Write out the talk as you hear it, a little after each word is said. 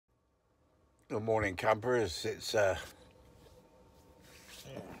Good morning, campers. It's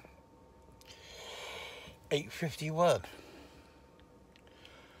 8:51,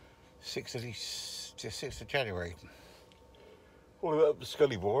 6th of January. Well, up to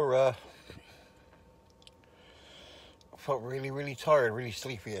Scudamore. I felt really tired, really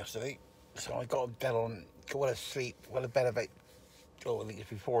sleepy yesterday, so I got dead on going to sleep. Went to bed about I think it's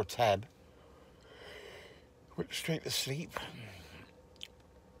before 10. Went straight to sleep.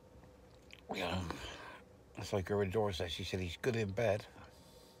 Yeah, it's like her indoors said. She said he's good in bed.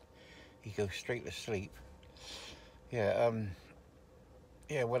 He goes straight to sleep. Yeah,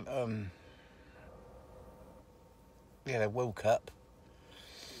 yeah, when I woke up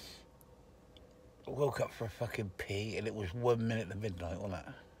for a fucking pee, and it was 1 minute to midnight, wasn't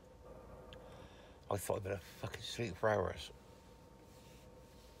it? I thought I'd better fucking sleep for hours.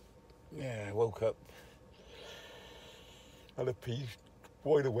 Yeah, I woke up, had a pee,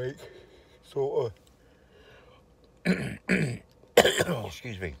 wide awake, sort of. Oh,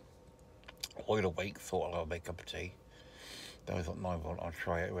 excuse me. Wide awake, thought I'll make a cup of tea. Then I thought, no, I'll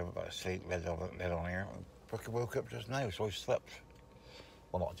try it. Went back to sleep, led on here. Fucking woke up just now, so I slept.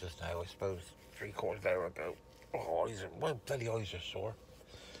 Well, not just now, I suppose. 3/4 of an hour ago. Oh, my bloody eyes are sore.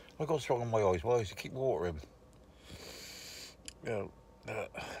 I got strong on my eyes. My eyes keep watering. You know,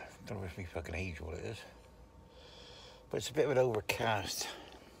 don't know if me fucking age what it is. But it's a bit of an overcast.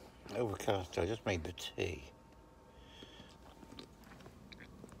 I just made the tea.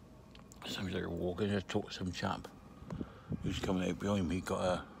 Somebody's like walking, just talk to some chap who's coming out behind me.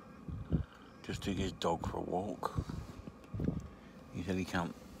 Just took his dog for a walk. He said he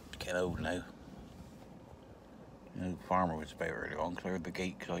can't get old now. You know, farmer was about earlier on, cleared the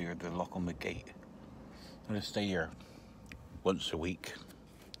gate because I heard the lock on the gate. I'm going to stay here once a week.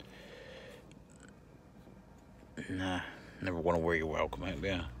 Nah, never want to wear your welcome out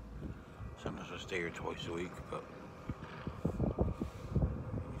there. Sometimes I stay here twice a week, but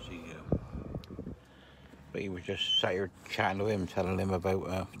you see, but he was just sat here chatting to him, telling me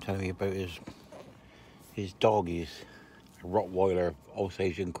about his dog. He's a Rottweiler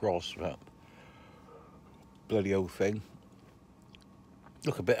Alsatian cross, but bloody old thing.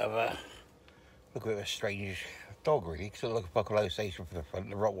 Look a bit of a strange dog, really, because it looks like a Alsatian from the front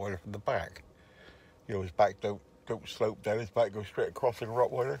and the Rottweiler from the back. You know, his back don't slope down, his back goes straight across like a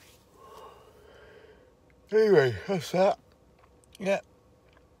Rottweiler. Anyway, that's that. Yeah.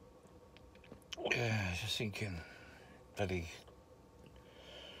 Yeah, just thinking, bloody,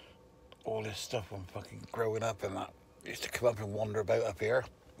 all this stuff when fucking growing up and that. Used to come up and wander about up here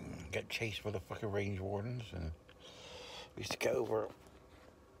and get chased by the fucking range wardens, and we used to get over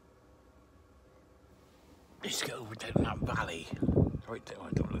down that valley. Right down,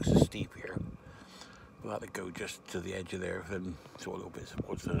 I don't look so steep here. But I had to go just to the edge of there, then sort of little bits of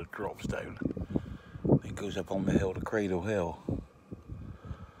woods, then it drops down. Then goes up on the hill to Cradle Hill.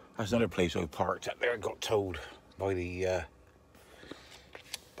 That's another place I parked up there and got told by the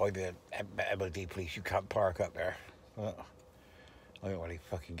MOD police you can't park up there. But I don't really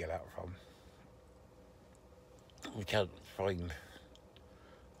fucking get out from. We can't find.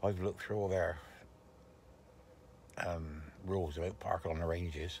 I've looked through all their rules about parking on the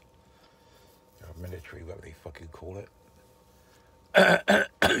ranges. Or military, whatever they fucking call it.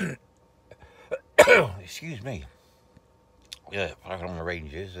 Excuse me. Yeah, parking on the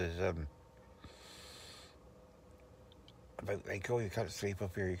ranges is about they go, you can't sleep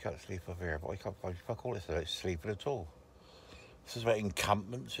up here, you can't sleep up here, but I can't find fuck all this about sleeping at all. This is about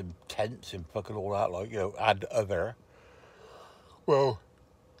encampments and tents and fucking all that, like, you know, and other. Well,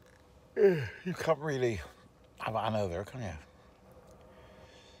 you can't really have an other, can you?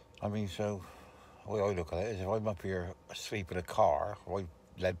 I mean, so the way I look at it is if I'm up here asleep in a car, or I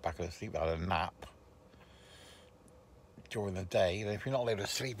led back asleep, I had a nap during the day, then if you're not allowed to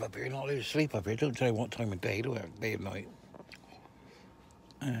sleep up here, you're not allowed to sleep up here. Don't tell you what time of day, do it? Day and night.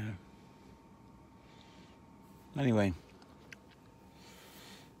 Anyway.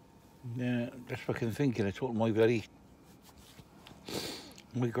 Yeah, just fucking thinking, I talked to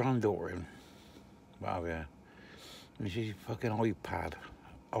my granddaughter in. Wow, yeah. And she's fucking iPad,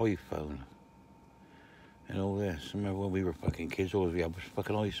 iPhone, and all this. I remember when we were fucking kids, all we had was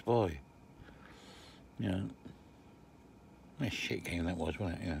fucking I Spy. You know. What a shit game that was,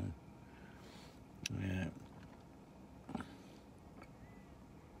 wasn't it? You know. Yeah.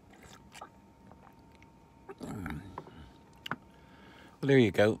 Well, there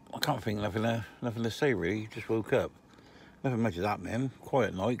you go. I can't think of nothing to say really. Just woke up. Nothing much is happening.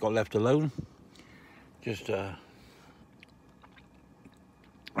 Quiet night. Got left alone. Just a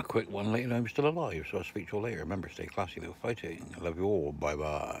quick one. Let you know I'm still alive. So I'll speak to you later. Remember, stay classy, little fighting. I love you all. Bye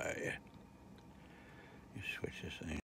bye. Switch this thing.